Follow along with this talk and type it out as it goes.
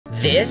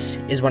This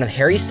is one of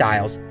Harry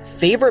Styles'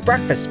 favorite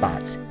breakfast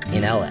spots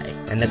in LA,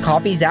 and the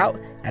coffee's out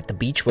at the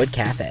Beachwood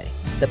Café.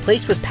 The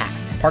place was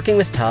packed, parking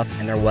was tough,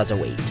 and there was a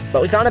wait.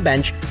 But we found a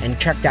bench and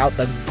checked out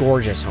the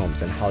gorgeous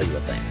homes in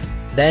Hollywoodland.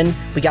 Then,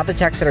 we got the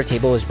text that our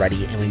table was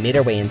ready and we made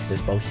our way into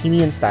this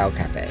bohemian-style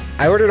cafe.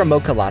 I ordered a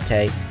Mocha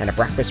Latte and a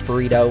breakfast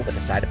burrito with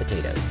a side of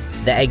potatoes.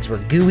 The eggs were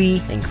gooey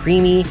and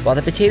creamy, while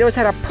the potatoes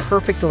had a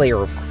perfect layer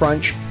of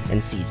crunch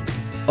and seasoning.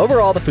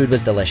 Overall, the food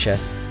was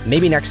delicious.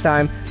 Maybe next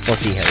time, we'll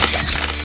see Harry Styles.